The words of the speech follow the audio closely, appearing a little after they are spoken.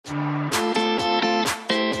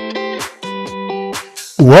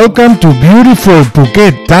Welcome to beautiful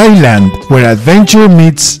Phuket, Thailand, where adventure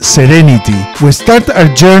meets serenity. We start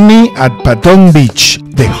our journey at Patong Beach,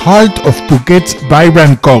 the heart of Phuket's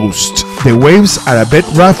vibrant coast. The waves are a bit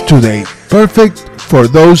rough today, perfect for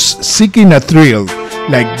those seeking a thrill,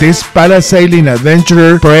 like this parasailing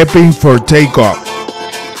adventurer prepping for takeoff.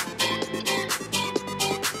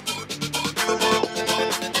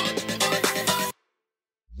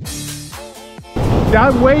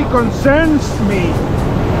 That way concerns me.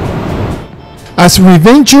 As we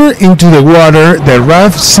venture into the water, the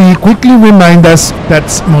rough sea quickly reminds us that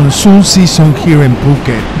it's monsoon season here in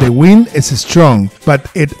Phuket. The wind is strong, but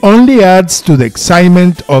it only adds to the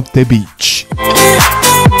excitement of the beach.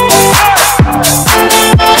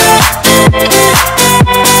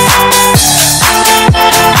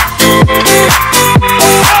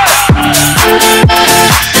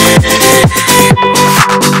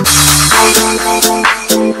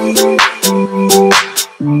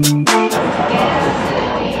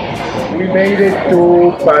 We made it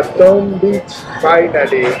to Patong Beach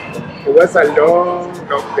finally. It was a long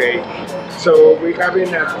day. So we're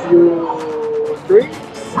having a few drinks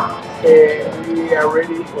and we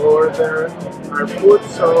already ordered our food,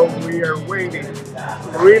 so we are waiting.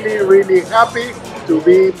 Really happy to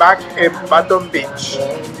be back in Patong Beach.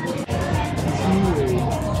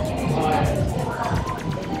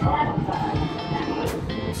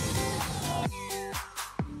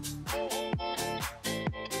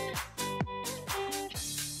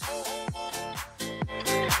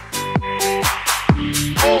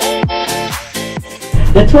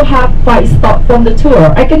 The tour have 5 stops from the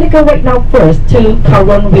tour. I can take you right now first to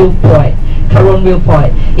Karon Viewpoint.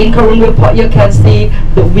 In Karon Viewpoint, you can see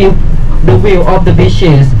the view of the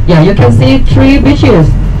beaches. Yeah, you can see 3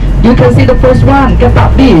 beaches. You can see the first one,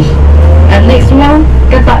 Katak Beach, and next one,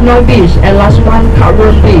 Katak Noi Beach, and last one,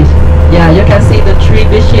 Karon Beach. Yeah, you can see the 3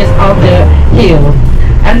 beaches of the hill.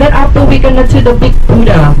 And then after we gonna to the Big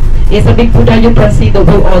Buddha. It's a Big Buddha, you can see the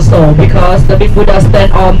view also because the Big Buddha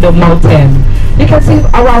stand on the mountain. You can see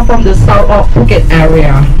around from the south of Phuket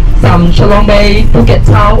area, some Chalong Bay, Phuket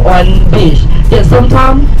Town on beach. Then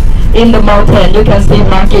sometimes in the mountain you can see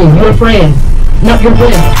monkey, your friend, not your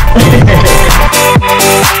friend.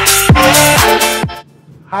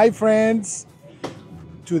 Hi friends,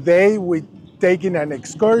 today we're taking an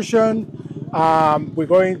excursion. We're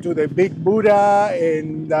going to the Big Buddha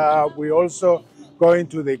and we're also going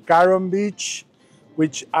to the Karon Beach,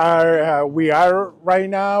 which we are right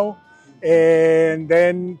now, and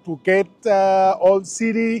then Phuket Old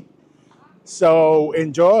City. So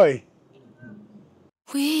enjoy.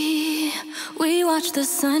 We watch the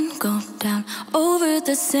sun go down over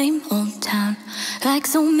the same old town, like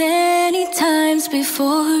so many times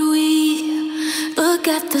before. We look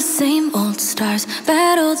at the same old stars,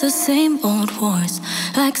 battle the same old wars,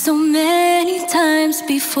 like so many times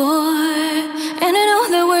before. And I know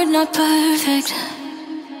that we're not perfect,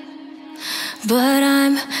 but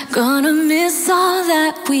I'm gonna miss all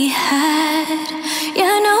that we had.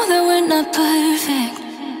 Yeah, I know that we're not perfect.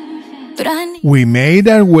 We made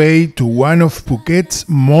our way to one of Phuket's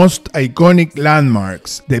most iconic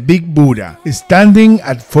landmarks, the Big Buddha. Standing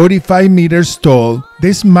at 45 meters tall,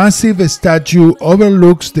 this massive statue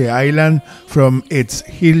overlooks the island from its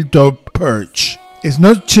hilltop perch. It's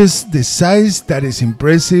not just the size that is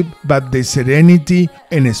impressive, but the serenity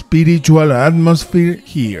and spiritual atmosphere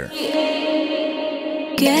here.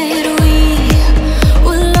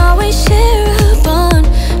 We'll always share a bond,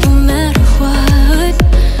 no matter what,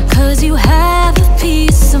 'cause you have a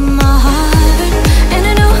piece of my heart. And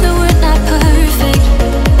I know that we're not perfect,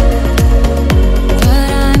 but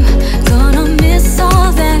I'm gonna miss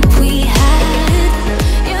all that we had.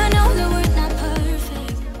 Yeah, I know that we're not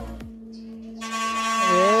perfect.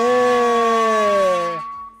 Yeah.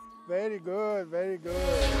 Very good, very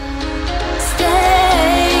good. Stay.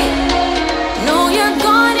 No, you're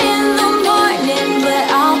gone in the morning, but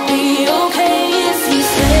I'll be okay if you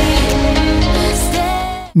stay.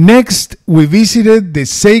 Next, we visited the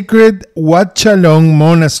sacred Wat Chalong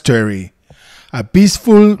Monastery, a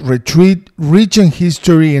peaceful retreat rich in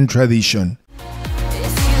history and tradition.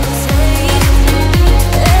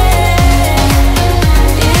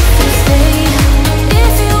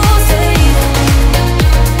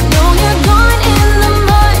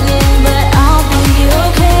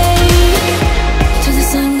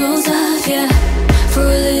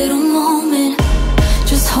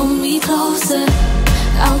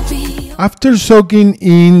 After soaking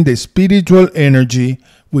in the spiritual energy,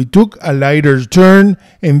 we took a lighter turn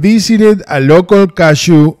and visited a local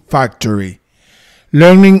cashew factory,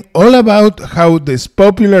 learning all about how this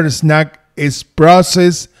popular snack is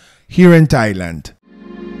processed here in Thailand.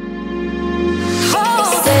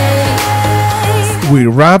 We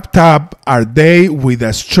wrapped up our day with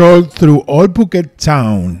a stroll through old Phuket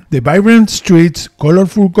Town. The vibrant streets,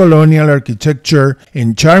 colorful colonial architecture,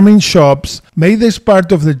 and charming shops made this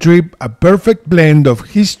part of the trip a perfect blend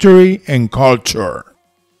of history and culture.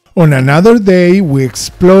 On another day, we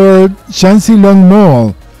explored Jungceylon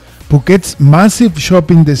Mall, Phuket's massive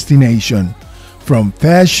shopping destination. From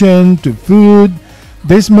fashion to food,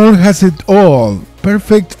 this mall has it all,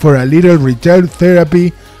 perfect for a little retail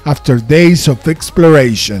therapy after days of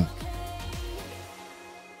exploration.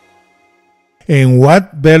 And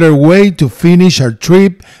what better way to finish our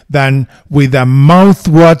trip than with a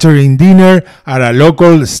mouth-watering dinner at a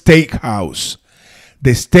local steakhouse.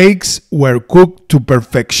 The steaks were cooked to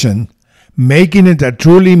perfection, making it a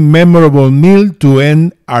truly memorable meal to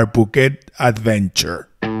end our Phuket adventure.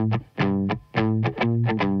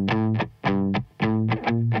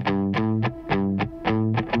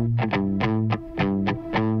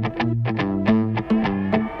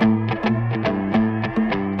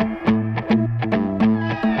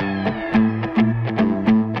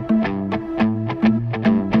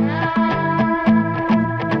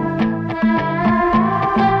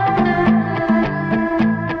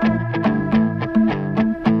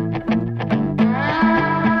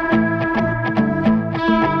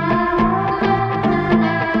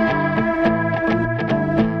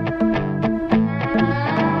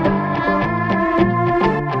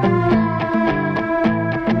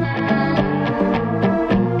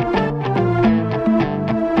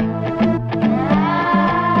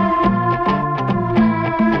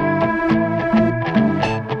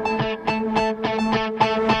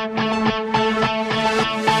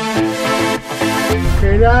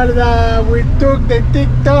 Gerarda, we took the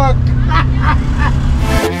TikTok!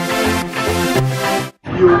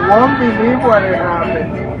 You won't believe what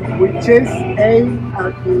happened. We just ate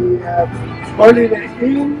at the Holiday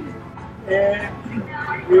Inn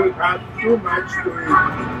and we had too much to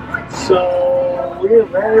eat. So we're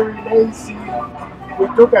very lazy. We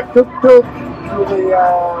took a tuk-tuk to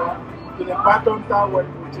the Patong Tower,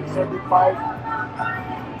 which is 35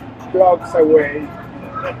 blocks away.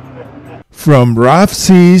 From rough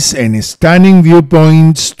seas and stunning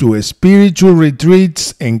viewpoints to spiritual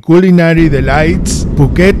retreats and culinary delights,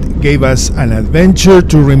 Phuket gave us an adventure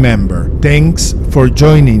to remember. Thanks for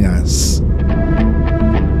joining us.